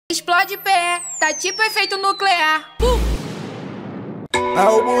Explode pé, tá tipo efeito nuclear. É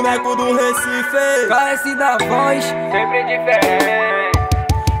o boneco do Recife, KS da voz, sempre diferente.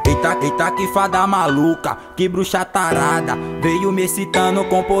 Eita que fada maluca, que bruxa tarada, veio me excitando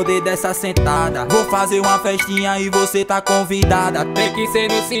com o poder dessa sentada. Vou fazer uma festinha e você tá convidada. Tem que ser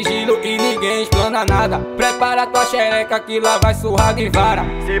no sigilo e ninguém explana nada. Prepara tua xereca que lá vai surrar de vara.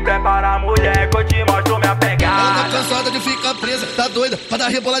 Se prepara, mulher, que eu te mostro minha pegada. Ela tá cansada de ficar presa, tá doida pra dar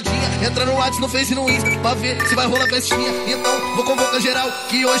reboladinha. Entra no WhatsApp, no Face e no Insta, pra ver se vai rolar festinha. Então vou convocar geral,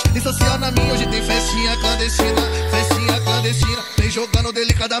 que hoje estaciona minha. Hoje tem festinha clandestina, festinha clandestina. Vem jogando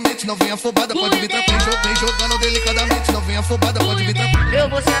delicadamente, não vem afobada, pode vir tranquilo. Vem jogando delicadamente, não vem afobada, pode vir tranquilo. Eu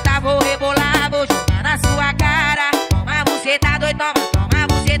vou sentar, vou rebolar, vou jogar na sua cara. Toma buceta, doido, toma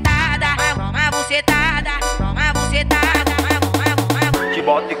bucetada. Toma bucetada, toma bucetada. Te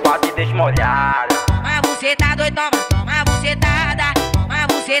boto em quatro e deixa molhada. Toma buceta, doido, toma bucetada. Toma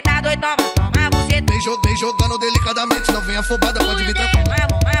buceta, doido, toma bucetada. Vem jogando delicadamente, não vem afobada, pode vir tranquilo.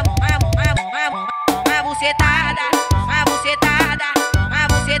 Toma bucetada, toma bucetada, toma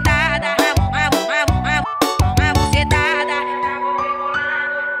bucetada. Toma bucetada.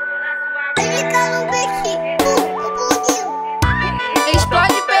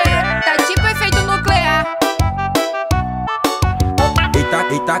 Explode pé, tá tipo efeito nuclear.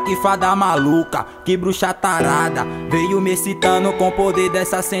 Eita que fada maluca, que bruxa tarada, veio me excitando com o poder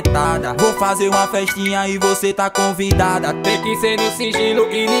dessa sentada. Vou fazer uma festinha e você tá convidada. Tem que ser no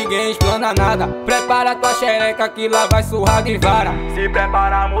sigilo e ninguém explana nada. Prepara tua xereca que lá vai surrar de vara. Se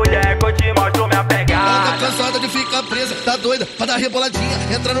prepara, mulher, que eu te mostro minha Ela pegada. tá cansada de ficar presa, tá doida pra dar reboladinha.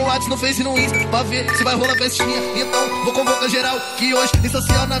 Entra no WhatsApp, no Face e no Insta, pra ver se vai rolar festinha. Então vou convocar geral, que hoje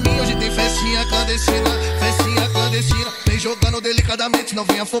estaciona minha. Hoje tem festinha clandestina, festinha clandestina. Vem jogando delicadamente, não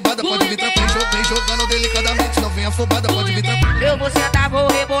vem afobada, pode vir tranquilo. Vem jogando delicadamente, não vem afobada, pode vir tranquilo. Eu vou sentar, vou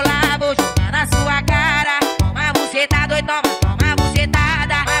rebolar, vou jogar na sua cara. Toma buceta, doido, toma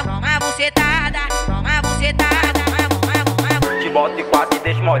bucetada. Toma bucetada, toma bucetada. Te boto em quatro e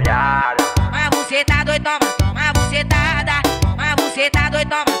deixa molhada. Toma buceta, doido, toma bucetada. Toma buceta,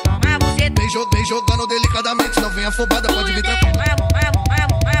 doido, toma bucetada. Vem jogando delicadamente, não vem afobada, pode vir tranquilo.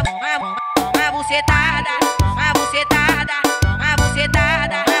 Toma bucetada.